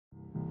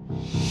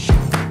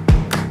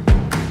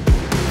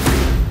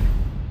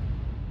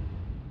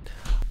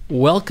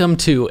Welcome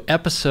to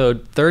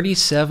episode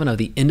 37 of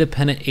the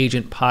Independent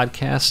Agent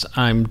Podcast.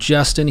 I'm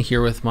Justin,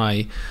 here with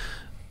my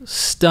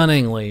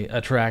stunningly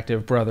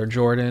attractive brother,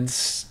 Jordan.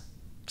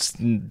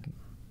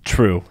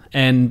 True.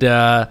 And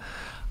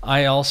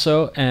I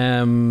also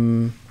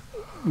am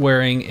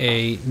wearing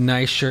a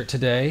nice shirt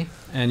today.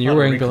 And you're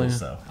wearing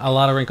a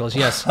lot of wrinkles,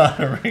 yes. A lot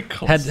of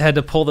wrinkles. Had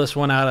to pull this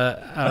one out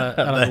of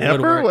the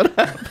woodwork. What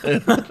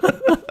happened?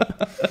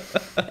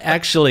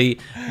 Actually,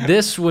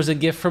 this was a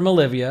gift from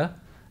Olivia,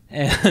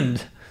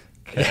 and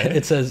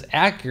it says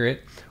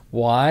accurate.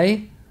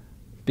 Why?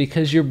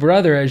 Because your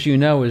brother, as you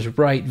know, is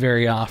right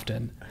very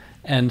often.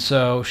 And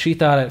so she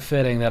thought it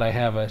fitting that I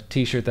have a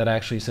t-shirt that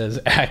actually says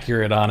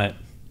accurate on it.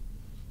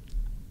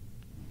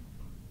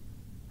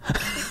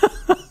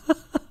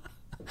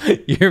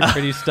 You're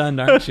pretty stunned,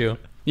 aren't you?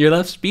 You're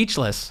left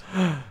speechless.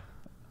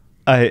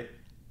 I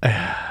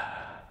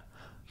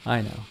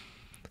know.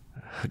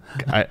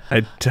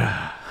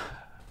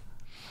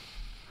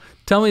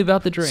 Tell me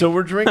about the drink. So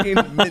we're drinking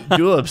mint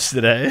juleps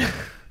today.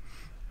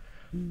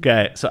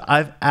 Okay, so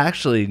I've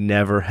actually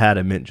never had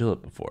a mint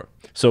julep before.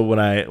 So when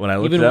I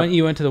looked it up,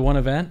 you went to the one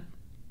event?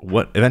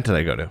 What event did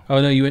I go to? Oh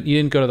no, you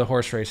didn't go to the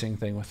horse racing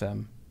thing with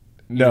them.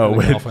 No,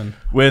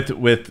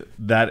 with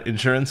that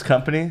insurance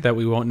company that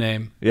we won't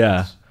name. Yeah,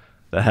 yes.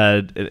 That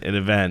had an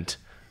event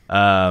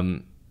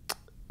that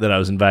I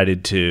was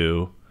invited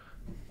to,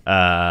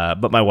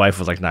 but my wife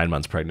was like 9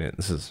 months pregnant.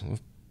 This is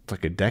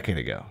like a decade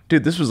ago,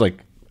 dude. This was like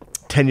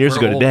 10 years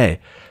ago today.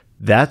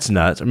 That's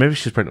nuts. Or maybe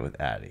she was pregnant with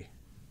Addie.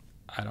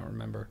 I don't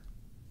remember.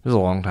 It was a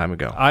long time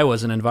ago. I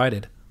wasn't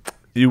invited.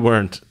 You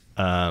weren't.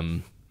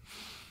 I'm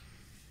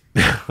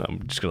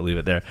just gonna leave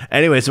it there.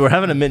 Anyway, so we're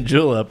having a mint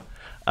julep.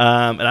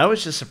 And I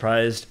was just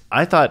surprised.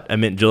 I thought a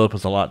mint julep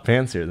was a lot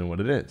fancier than what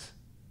it is.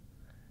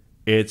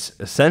 It's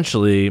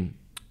essentially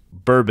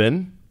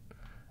bourbon,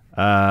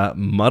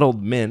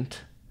 muddled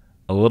mint,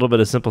 a little bit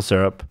of simple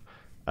syrup,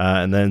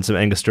 and then some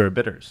Angostura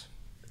bitters.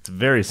 It's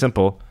very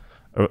simple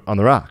on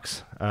the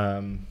rocks.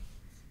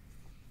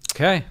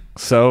 Okay.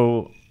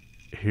 So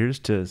here's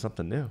to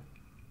something new.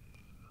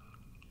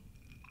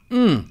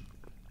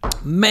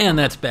 Man,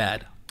 that's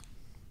bad.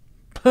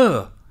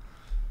 Puh.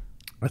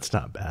 That's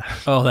not bad.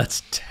 Oh,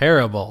 that's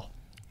terrible.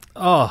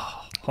 Oh,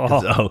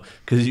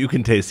 because you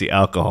can taste the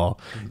alcohol.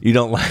 You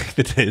don't like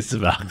the taste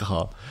of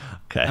alcohol.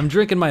 Okay. I'm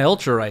drinking my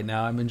Ultra right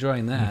now. I'm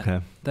enjoying that.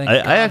 Okay.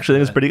 I actually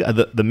think it's pretty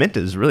good. The mint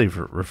is really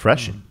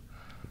refreshing.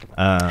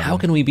 How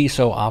can we be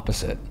so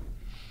opposite?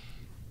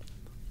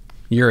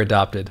 You're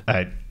adopted.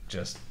 I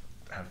just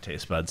have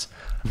taste buds.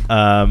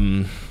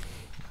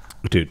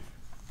 Dude,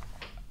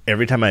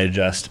 every time I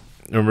adjust,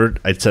 remember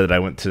I said that I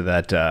went to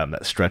that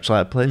Stretch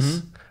Lab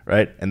place,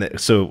 right? And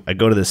so I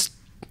go to this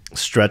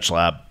Stretch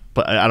Lab,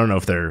 but I don't know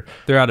if they're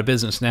out of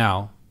business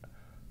now.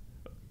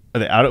 Are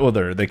they out? Well,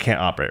 they can't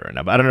operate right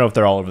now. But I don't know if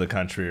they're all over the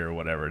country or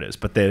whatever it is.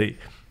 But they're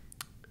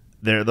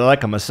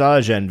like a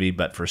massage envy,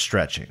 but for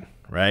stretching,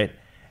 right?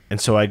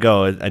 And so I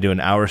do an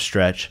hour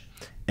stretch,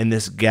 and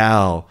this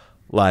gal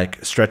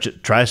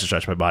tries to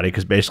stretch my body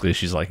because basically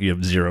she's like, you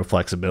have zero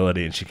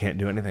flexibility and she can't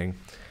do anything.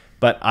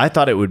 But I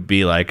thought it would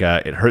be like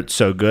it hurts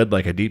so good,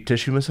 like a deep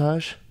tissue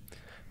massage.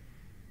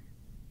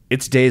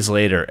 It's days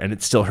later and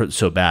it still hurts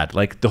so bad.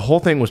 Like the whole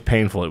thing was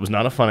painful. It was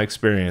not a fun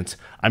experience.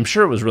 I'm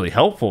sure it was really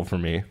helpful for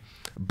me,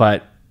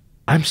 but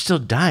I'm still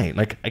dying.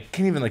 Like I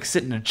can't even like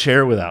sit in a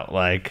chair without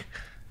like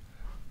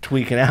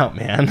tweaking out,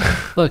 man.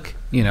 Look,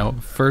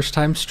 first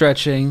time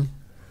stretching.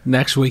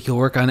 Next week you'll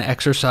work on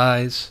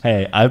exercise.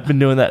 Hey, I've been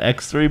doing that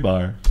X3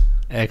 bar.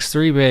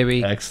 X3,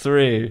 baby.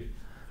 X3.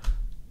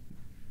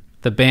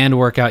 The band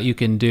workout you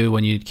can do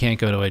when you can't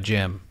go to a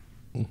gym.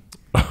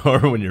 Or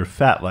when you're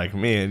fat like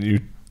me and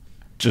you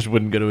just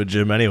wouldn't go to a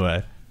gym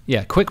anyway.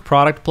 Yeah, quick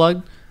product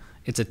plug.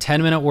 It's a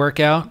 10-minute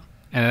workout,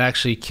 and it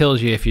actually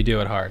kills you if you do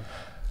it hard.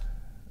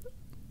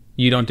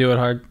 You don't do it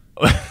hard?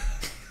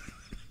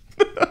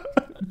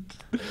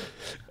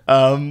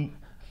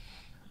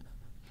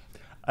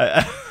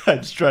 I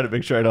just try to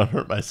make sure I don't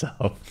hurt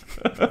myself.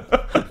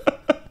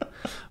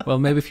 Well,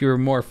 maybe if you were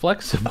more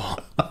flexible.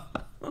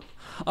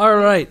 All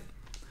right.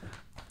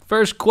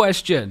 First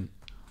question.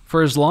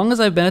 For as long as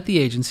I've been at the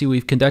agency,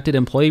 we've conducted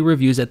employee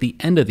reviews at the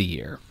end of the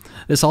year.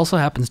 This also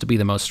happens to be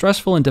the most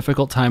stressful and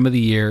difficult time of the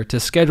year to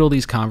schedule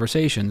these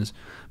conversations,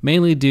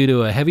 mainly due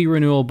to a heavy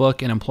renewal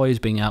book and employees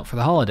being out for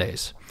the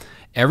holidays.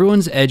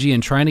 Everyone's edgy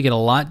and trying to get a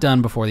lot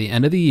done before the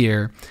end of the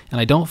year, and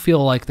I don't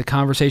feel like the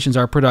conversations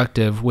are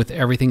productive with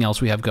everything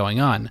else we have going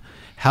on.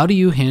 How do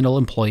you handle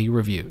employee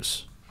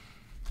reviews?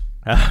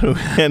 How do we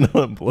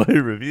handle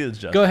employee reviews,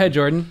 Justin? Go ahead,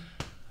 Jordan.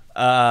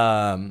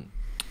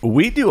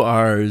 We do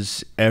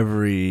ours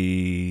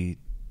every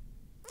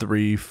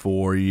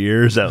 3-4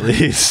 years at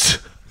least.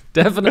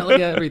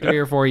 Definitely every 3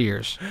 or 4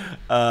 years.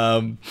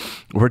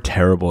 We're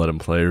terrible at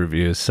employee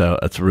reviews, so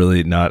that's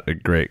really not a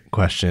great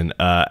question.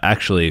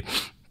 Actually,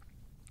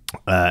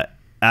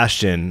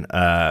 Ashton,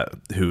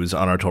 who's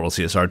on our Total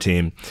CSR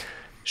team,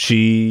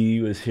 she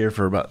was here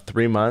for about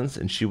 3 months,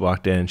 and she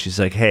walked in and she's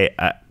like, "Hey,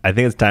 I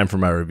think it's time for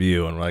my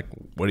review." And we're like,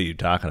 "What are you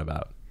talking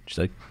about?" She's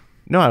like,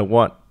 "No, I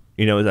want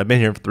I've been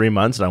here for 3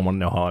 months and I want to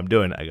know how I'm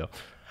doing. I go,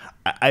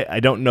 I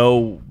don't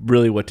know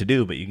really what to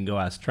do, but you can go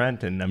ask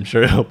Trent, and I'm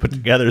sure he'll put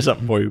together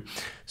something for you.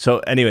 So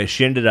anyway,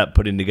 she ended up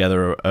putting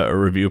together a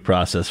review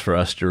process for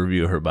us to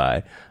review her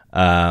by.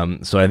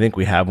 So I think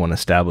we have one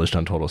established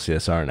on Total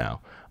CSR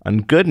now.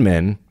 On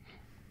Goodman,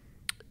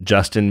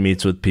 Justin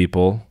meets with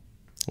people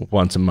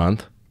once a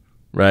month,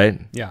 right?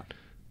 Yeah.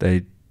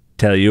 They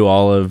tell you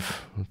all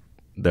of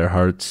their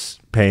heart's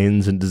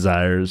pains and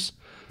desires.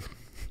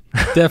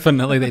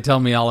 Definitely, they tell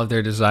me all of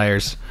their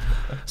desires,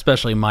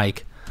 especially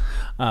Mike.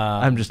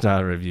 I'm just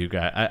not a review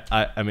guy.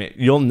 I mean,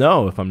 you'll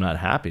know if I'm not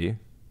happy.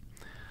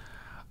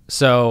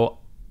 So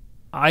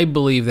I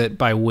believe that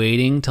by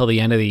waiting till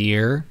the end of the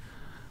year,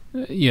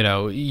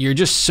 you're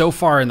just so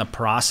far in the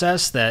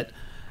process that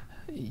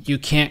you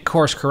can't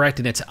course correct,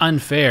 and it's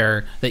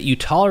unfair that you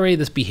tolerate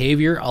this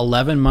behavior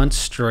 11 months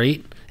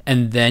straight,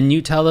 and then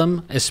you tell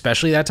them,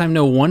 especially that time,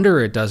 no wonder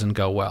it doesn't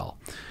go well.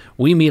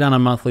 We meet on a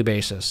monthly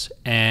basis,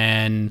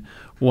 and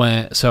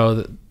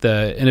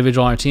the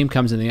individual on our team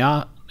comes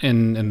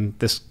in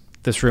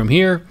this room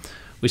here.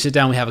 We sit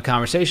down, we have a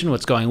conversation,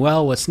 what's going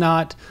well, what's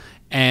not,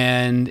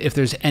 and if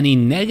there's any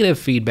negative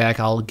feedback,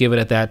 I'll give it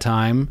at that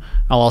time.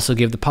 I'll also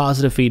give the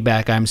positive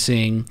feedback I'm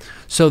seeing.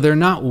 So they're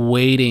not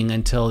waiting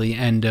until the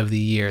end of the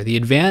year. The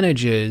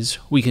advantage is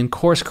we can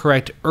course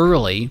correct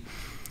early,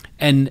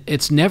 and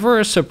it's never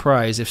a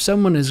surprise. If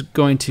someone is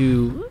going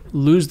to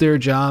lose their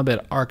job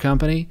at our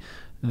company,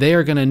 they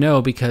are going to know,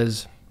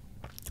 because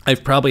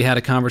I've probably had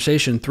a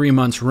conversation 3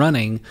 months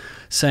running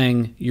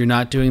saying, you're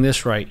not doing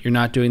this right, you're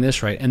not doing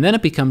this right. And then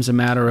it becomes a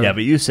matter of... Yeah,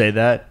 but you say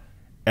that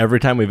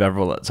every time we've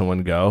ever let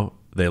someone go,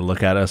 they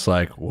look at us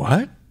like,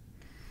 what?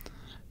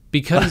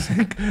 Because...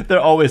 they're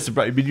always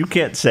surprised. I mean, you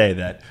can't say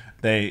that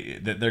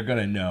they're going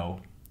to know.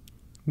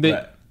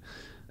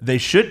 They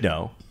should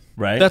know,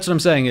 right? That's what I'm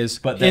saying is...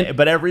 But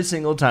every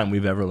single time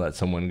we've ever let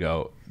someone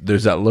go,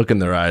 there's that look in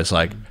their eyes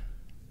like,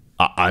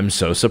 I'm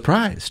so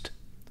surprised.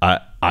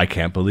 I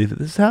can't believe that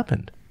this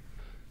happened.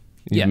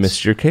 You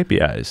missed your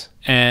KPIs.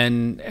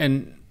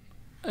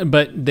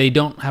 But they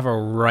don't have a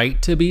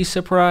right to be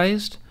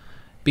surprised,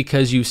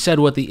 because you said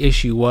what the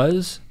issue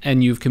was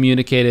and you've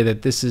communicated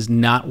that this is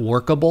not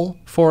workable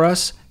for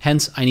us.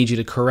 Hence, I need you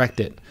to correct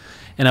it.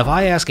 And if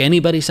I ask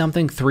anybody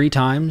something 3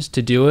 times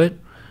to do it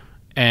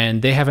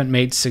and they haven't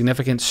made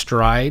significant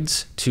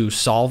strides to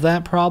solve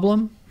that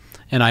problem,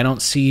 and I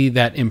don't see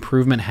that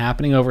improvement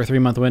happening over a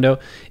 3-month window,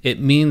 it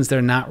means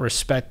they're not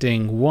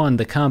respecting, 1,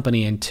 the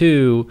company, and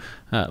 2,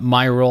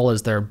 my role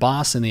as their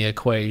boss in the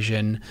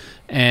equation.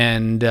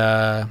 And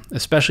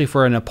especially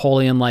for a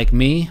Napoleon like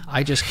me,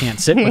 I just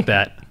can't sit with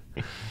that.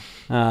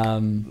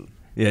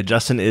 Yeah,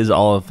 Justin is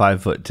all of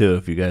 5'2",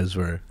 if you guys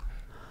were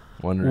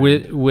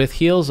wondering. With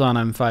heels on,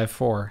 I'm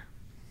 5'4".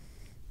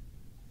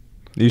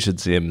 You should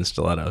see him in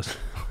stilettos.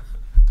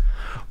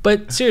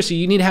 But seriously,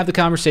 you need to have the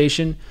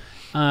conversation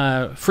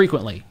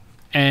frequently,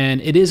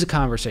 and it is a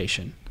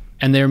conversation,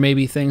 and there may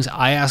be things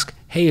I ask,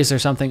 hey, is there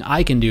something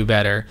I can do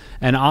better?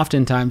 And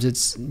oftentimes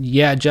it's,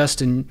 yeah,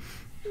 Justin,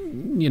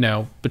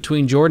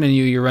 between Jordan and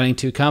you're running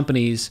 2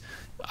 companies,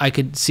 I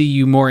could see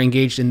you more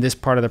engaged in this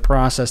part of the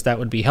process that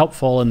would be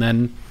helpful, and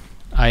then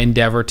I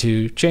endeavor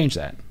to change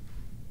that.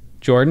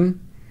 Jordan,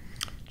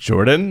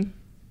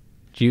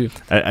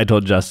 I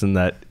told Justin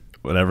that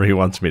whenever he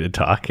wants me to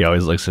talk, he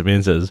always looks at me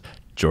and says,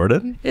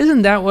 Jordan?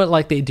 Isn't that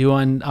what they do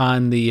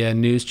on the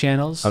news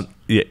channels?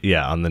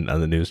 Yeah, on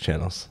the news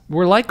channels.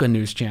 We're like a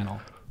news channel.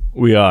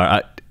 We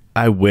are.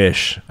 I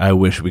wish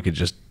we could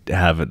just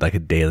have it like a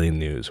daily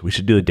news. We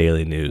should do a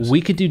daily news.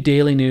 We could do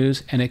daily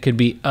news, and it could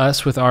be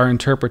us with our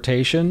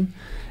interpretation,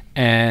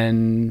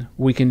 and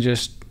we can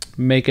just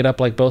make it up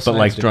like both sides. But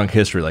like Drunk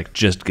History, like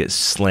just get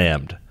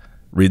slammed,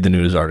 read the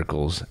news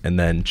articles, and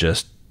then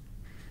just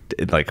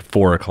at like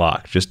 4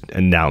 o'clock, just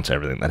announce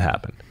everything that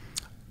happened.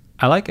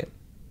 I like it.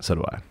 So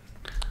do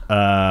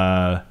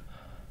I.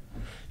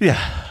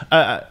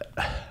 Yeah.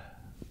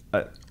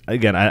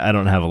 Again, I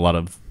don't have a lot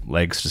of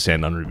legs to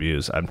stand on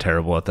reviews. I'm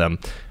terrible at them.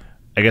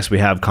 I guess we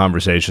have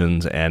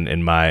conversations, and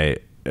in my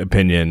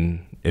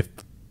opinion, if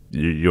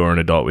you're an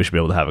adult, we should be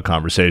able to have a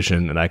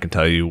conversation, and I can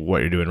tell you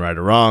what you're doing right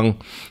or wrong,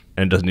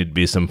 and it doesn't need to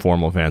be some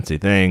formal fancy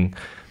thing.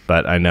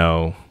 But I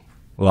know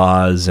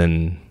laws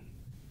and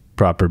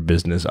proper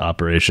business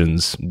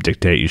operations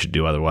dictate you should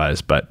do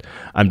otherwise, but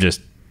I'm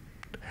just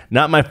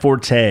not my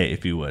forte,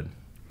 if you would.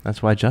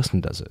 That's why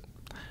Justin does it.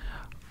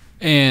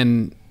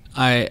 And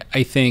I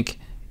think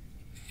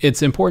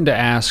it's important to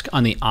ask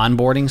on the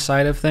onboarding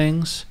side of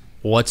things,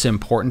 what's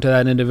important to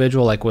that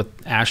individual. Like with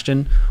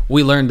Ashton,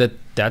 we learned that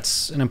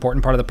that's an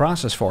important part of the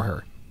process for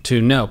her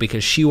to know,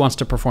 because she wants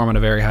to perform at a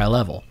very high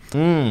level.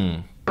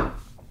 You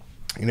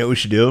know what we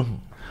should do?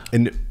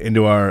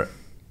 Into our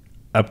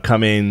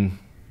upcoming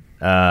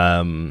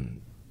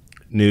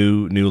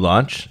new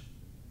launch,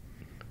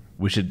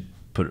 we should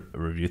put a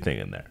review thing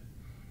in there,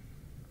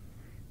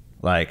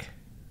 like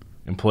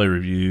employee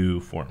review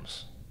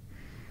forms.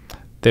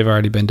 They've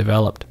already been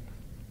developed,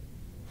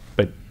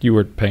 but you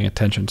were paying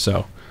attention.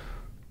 So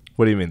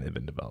what do you mean they've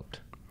been developed?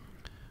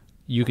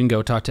 You can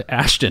go talk to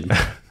Ashton.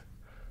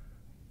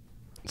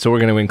 So we're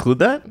going to include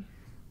that?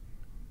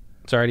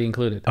 It's already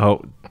included.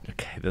 Oh,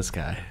 okay. This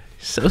guy.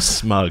 He's so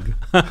smug.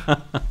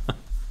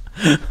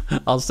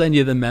 I'll send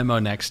you the memo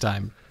next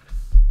time.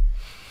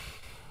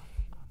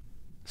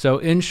 So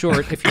in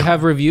short, if you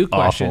have review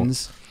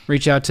questions,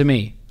 reach out to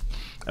me.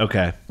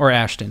 Okay. Or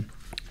Ashton.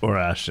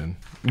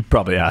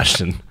 Probably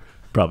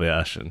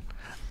Ashton.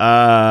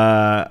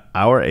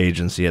 Our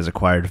agency has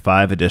acquired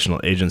 5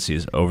 additional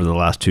agencies over the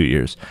last 2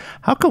 years.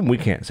 How come we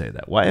can't say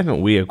that? Why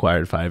haven't we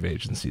acquired 5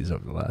 agencies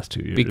over the last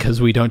 2 years?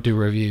 Because we don't do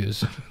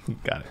reviews.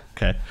 Got it.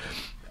 Okay.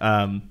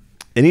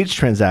 In each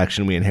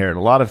transaction, we inherit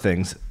a lot of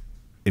things,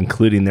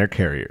 including their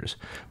carriers.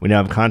 We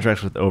now have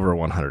contracts with over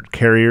 100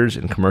 carriers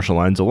in commercial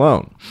lines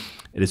alone.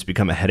 It has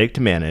become a headache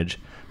to manage,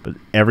 but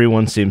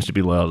everyone seems to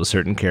be loyal to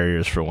certain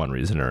carriers for one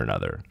reason or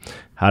another.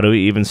 How do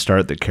we even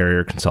start the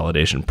carrier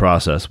consolidation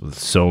process with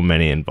so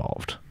many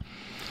involved?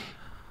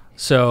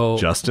 So,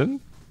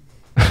 Justin?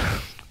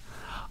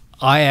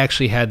 I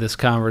actually had this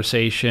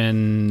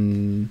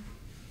conversation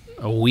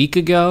a week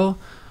ago,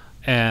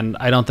 and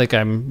I don't think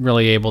I'm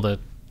really able to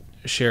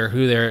share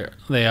who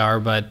they are,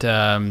 but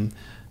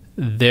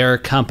their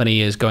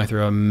company is going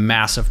through a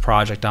massive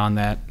project on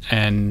that,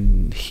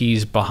 and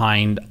he's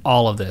behind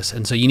all of this.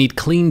 And so you need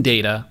clean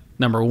data,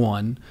 number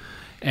one,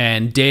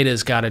 and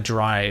data's got to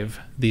drive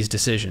these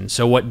decisions.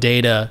 So what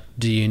data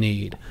do you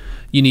need?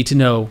 You need to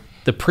know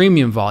the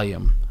premium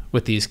volume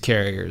with these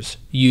carriers.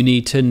 You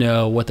need to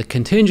know what the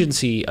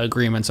contingency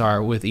agreements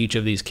are with each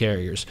of these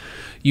carriers.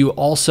 You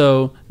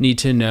also need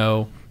to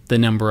know the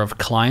number of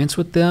clients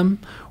with them,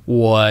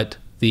 what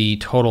the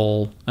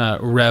total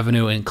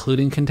revenue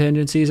including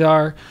contingencies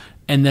are,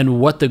 and then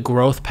what the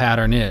growth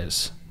pattern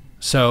is.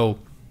 So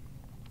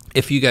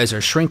if you guys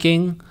are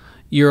shrinking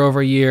year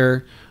over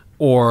year,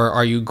 or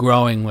are you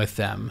growing with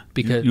them?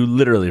 Because you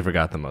literally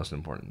forgot the most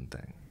important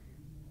thing.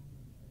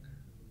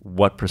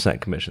 What %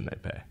 commission they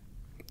pay.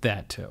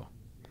 That too.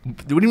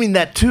 What do you mean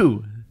that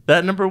too?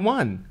 That number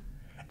one.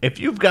 If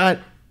you've got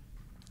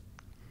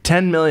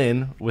 10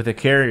 million with a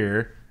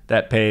carrier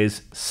that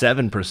pays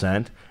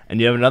 7%, and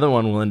you have another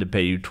one willing to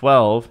pay you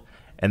 12,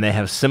 and they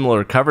have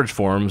similar coverage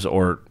forms,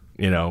 or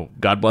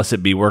God bless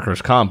it, be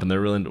workers' comp, and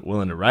they're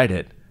willing to write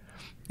it,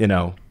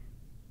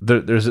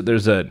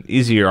 there's an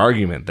easier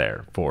argument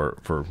there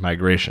for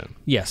migration.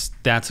 Yes,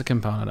 that's a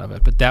component of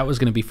it, but that was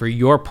going to be for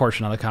your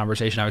portion of the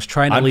conversation. I was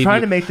trying to I'm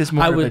trying to make this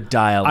more of a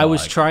dialogue. I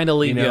was trying to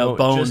leave you a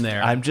bone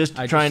there. I'm just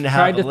trying to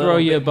have a throw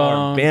you a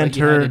bone, banter, but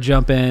you had to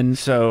jump in.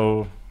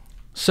 So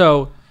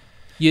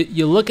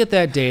you look at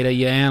that data,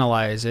 you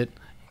analyze it,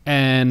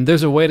 and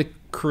there's a way to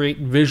create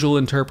visual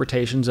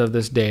interpretations of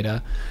this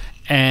data,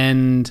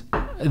 and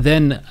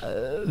then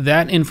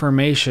that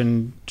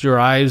information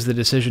drives the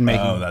decision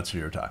making. Oh, that's who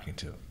you're talking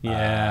to.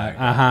 Yeah.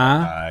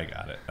 I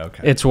got it.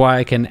 Okay. It's why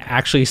I can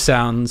actually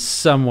sound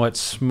somewhat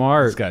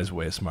smart. This guy's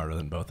way smarter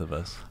than both of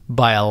us.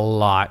 By a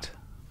lot.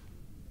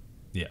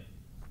 Yeah.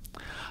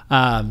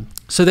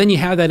 So then you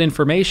have that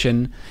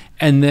information,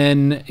 and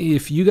then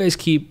if you guys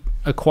keep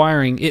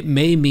acquiring, it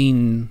may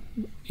mean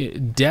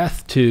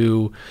death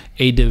to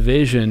a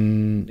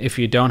division if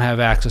you don't have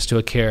access to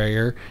a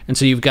carrier. And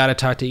so you've got to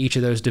talk to each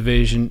of those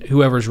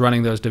whoever's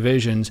running those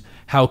divisions,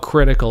 how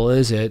critical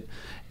is it,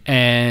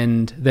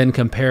 and then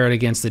compare it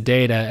against the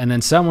data. And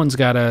then someone's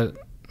got to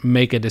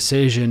make a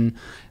decision,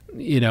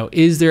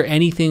 is there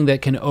anything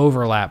that can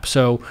overlap?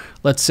 So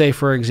let's say,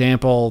 for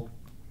example,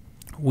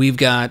 we've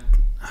got,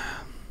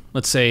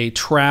 let's say,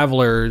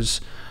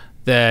 Travelers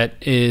that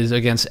is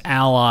against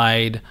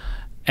Allied,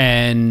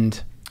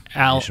 and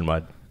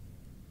Nationwide.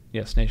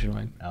 Yes,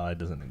 Nationwide. Allied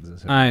doesn't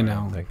exist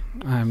anymore.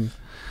 I know.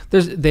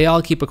 They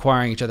all keep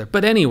acquiring each other.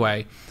 But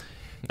anyway,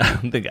 I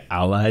don't think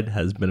Allied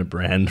has been a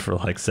brand for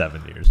like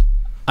 7 years.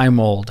 I'm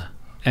old,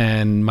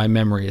 and my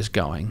memory is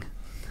going.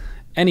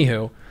 Anywho.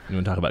 You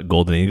want to talk about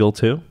Golden Eagle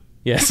too?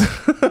 Yes.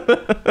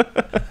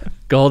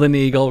 Golden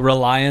Eagle,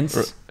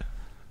 Reliance.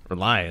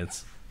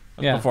 Reliance?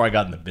 That's Yeah. before I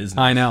got in the business.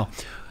 I know.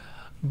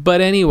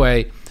 But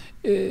anyway,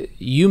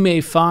 you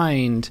may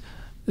find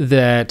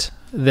that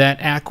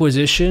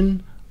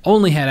acquisition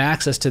only had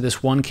access to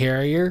this one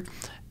carrier,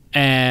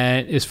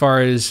 and as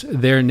far as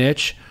their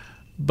niche,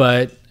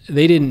 but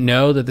they didn't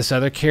know that this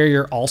other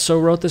carrier also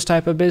wrote this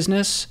type of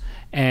business,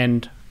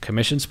 and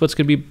commission splits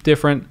could be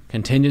different,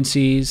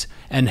 contingencies,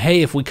 and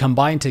hey, if we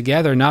combine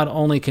together, not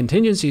only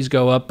contingencies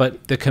go up,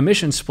 but the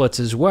commission splits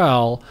as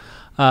well.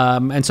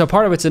 And so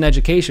part of it's an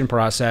education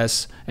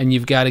process, and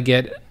you've got to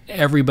get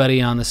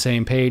everybody on the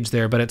same page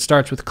there, but it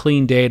starts with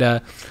clean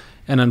data.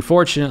 And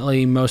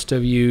unfortunately, most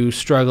of you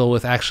struggle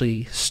with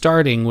actually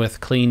starting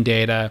with clean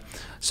data.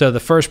 So the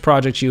first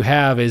project you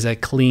have is a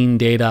clean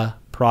data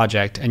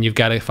project, and you've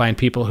got to find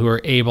people who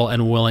are able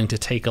and willing to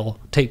take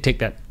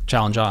that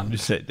challenge on. You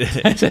said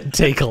I said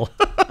tackle.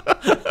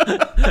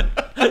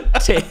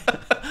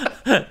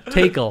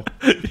 Tackle.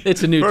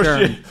 It's a new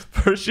term.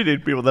 First, you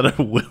need people that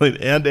are willing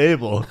and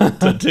able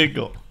to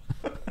tinkle.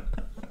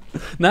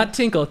 Not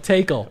tinkle,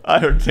 tackle. I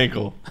heard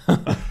tinkle.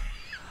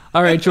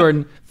 All right,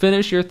 Jordan,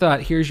 finish your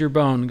thought. Here's your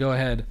bone. Go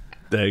ahead.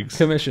 Thanks.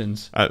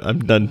 Commissions. I'm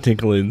done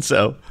tinkling.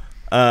 So,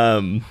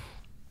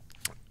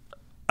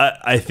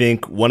 I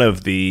think one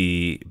of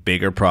the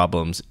bigger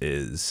problems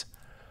is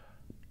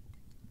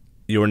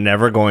you're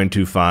never going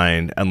to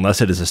find,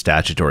 unless it is a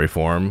statutory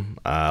form,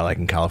 like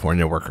in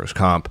California workers'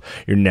 comp,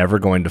 you're never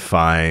going to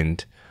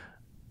find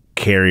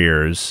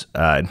carriers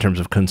in terms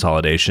of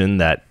consolidation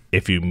that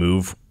if you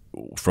move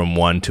from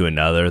one to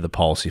another, the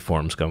policy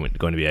form is going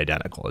to be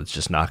identical. It's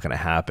just not going to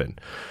happen.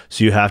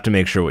 So you have to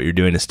make sure what you're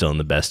doing is still in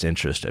the best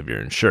interest of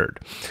your insured.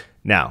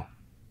 Now,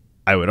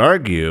 I would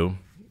argue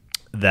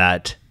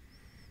that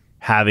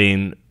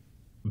having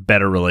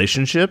better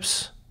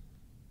relationships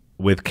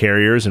with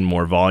carriers and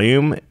more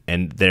volume,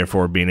 and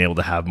therefore being able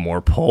to have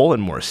more pull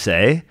and more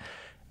say,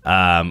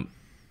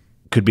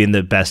 could be in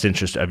the best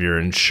interest of your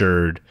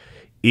insured,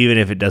 even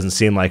if it doesn't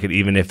seem like it,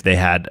 even if they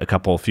had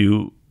a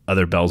few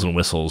other bells and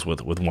whistles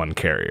with one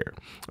carrier.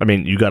 I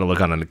mean, you got to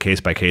look on a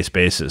case-by-case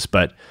basis,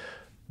 but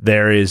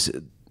there is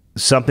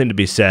something to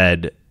be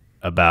said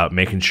about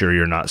making sure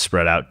you're not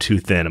spread out too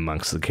thin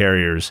amongst the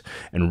carriers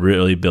and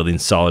really building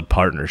solid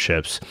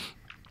partnerships,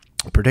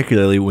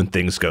 particularly when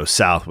things go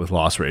south with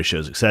loss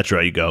ratios, et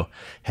cetera. You go,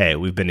 hey,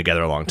 we've been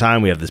together a long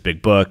time. We have this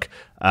big book.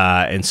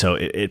 And so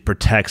it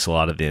protects a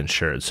lot of the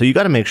insured. So you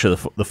got to make sure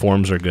the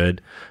forms are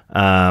good,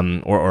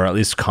 or at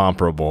least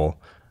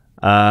comparable.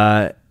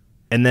 And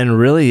then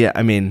really,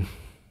 I mean,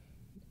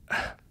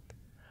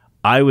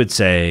 I would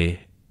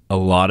say a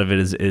lot of it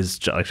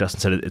is like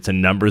Justin said, it's a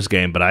numbers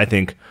game. But I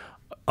think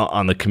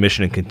on the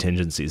commission and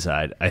contingency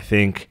side, I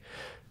think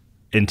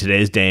in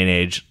today's day and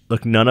age,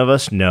 look, none of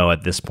us know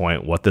at this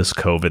point what this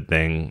COVID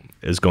thing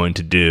is going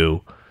to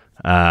do,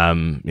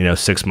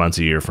 6 months,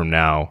 a year from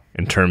now,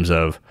 in terms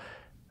of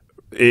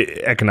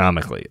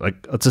economically.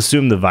 Like, let's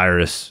assume the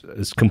virus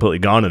is completely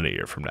gone in a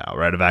year from now,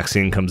 right? A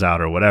vaccine comes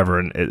out or whatever,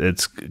 and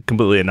it's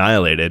completely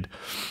annihilated.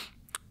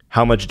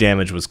 How much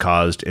damage was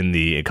caused in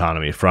the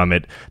economy from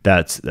it?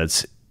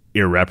 That's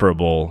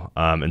irreparable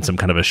in some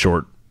kind of a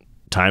short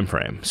time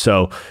frame.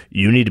 So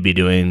you need to be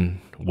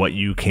doing what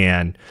you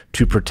can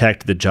to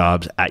protect the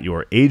jobs at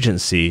your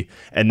agency,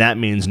 and that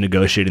means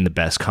negotiating the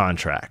best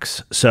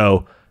contracts.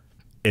 So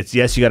it's,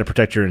 yes, you got to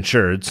protect your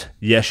insureds.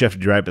 Yes, you have to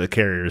do right by the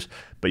carriers,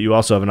 but you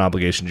also have an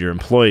obligation to your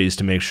employees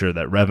to make sure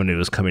that revenue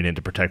is coming in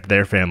to protect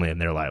their family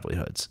and their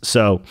livelihoods.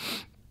 So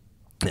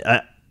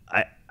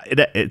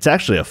it's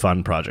actually a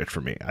fun project for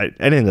me.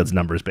 Anything that's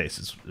numbers based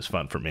is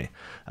fun for me.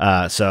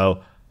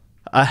 So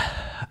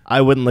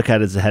I wouldn't look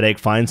at it as a headache.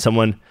 Find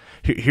someone.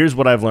 Here's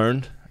what I've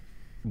learned.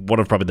 One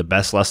of probably the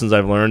best lessons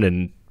I've learned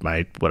in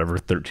my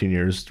 13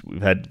 years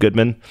we've had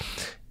Goodman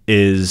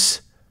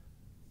is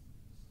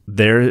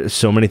there are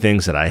so many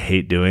things that I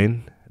hate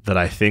doing that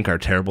I think are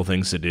terrible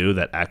things to do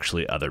that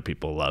actually other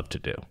people love to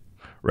do,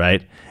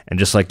 right? And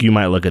just like you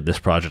might look at this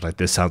project like,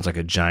 this sounds like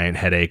a giant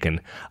headache and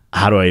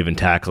how do I even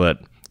tackle it?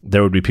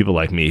 There would be people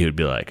like me who'd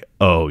be like,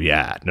 oh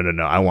yeah,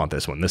 no, I want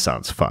this one. This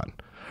sounds fun,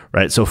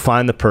 right? So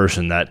find the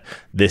person that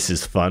this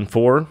is fun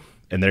for,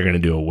 and they're going to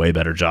do a way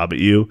better job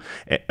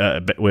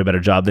way better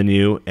job than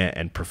you,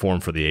 and perform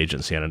for the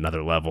agency on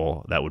another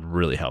level that would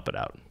really help it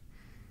out.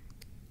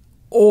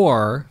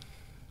 Or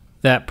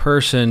that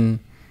person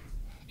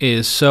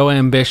is so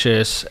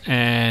ambitious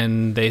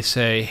and they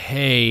say,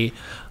 hey,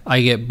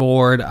 I get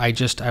bored, I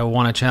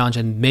want a challenge,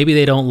 and maybe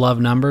they don't love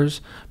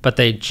numbers, but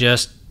they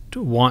just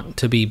want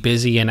to be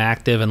busy and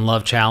active and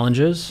love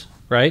challenges,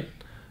 right?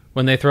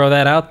 When they throw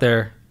that out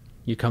there,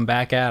 you come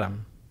back at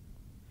them.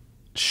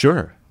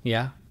 Sure.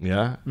 Yeah.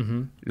 Yeah.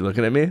 Mm-hmm. You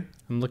looking at me?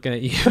 I'm looking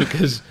at you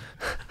because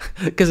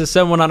of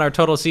someone on our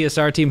total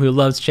CSR team who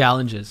loves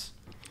challenges.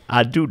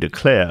 I do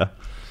declare.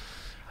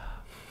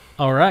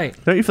 All right.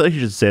 Don't you feel like you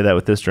should say that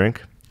with this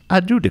drink?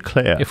 I do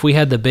declare. If we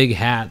had the big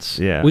hats,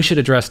 we should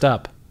have dressed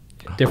up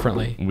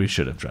differently. We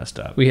should have dressed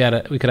up. We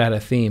could have had a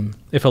theme.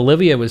 If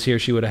Olivia was here,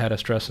 she would have had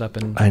us dress up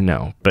in. I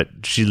know, but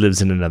she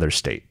lives in another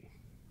state.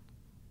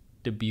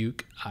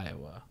 Dubuque,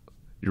 Iowa.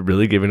 You're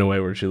really giving away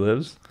where she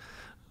lives?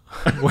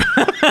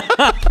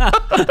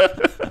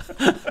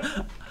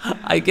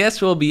 I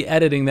guess we'll be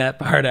editing that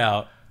part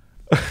out.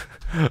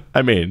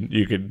 I mean,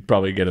 you could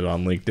probably get it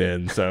on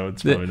LinkedIn, so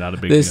it's probably not a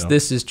big deal.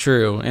 This is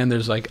true, and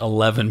there's like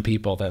 11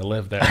 people that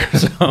live there.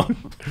 So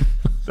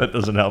that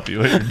doesn't help you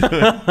what you're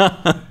doing.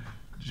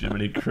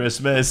 Jiminy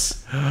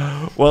Christmas.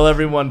 Well,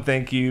 everyone,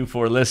 thank you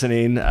for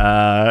listening.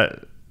 I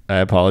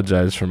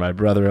apologize for my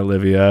brother,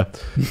 Olivia.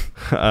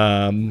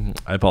 I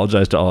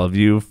apologize to all of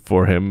you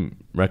for him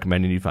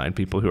recommending you find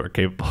people who are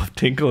capable of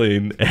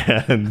tinkling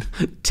and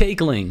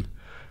tinkling.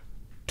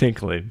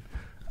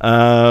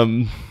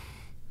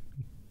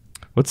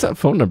 What's that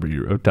phone number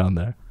you wrote down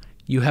there?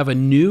 You have a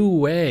new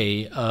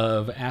way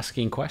of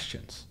asking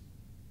questions.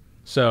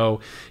 So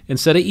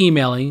instead of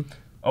emailing.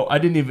 Oh, I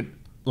didn't even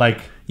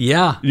like.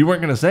 Yeah, you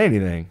weren't going to say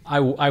anything. I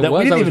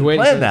was even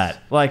waiting plan for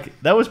that. Like,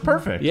 that was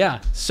perfect.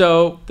 Yeah.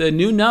 So the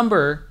new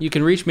number you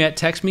can reach me at,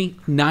 text me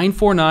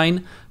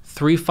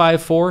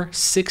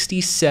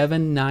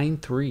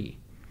 949-354-6793.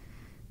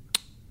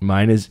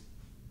 Mine is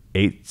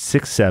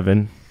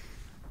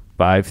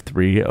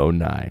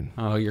 867-5309.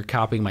 Oh, you're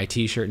copying my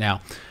T-shirt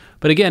now.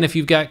 But again, if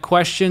you've got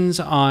questions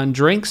on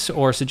drinks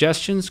or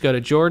suggestions, go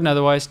to Jordan.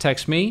 Otherwise,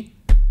 text me.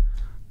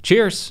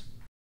 Cheers.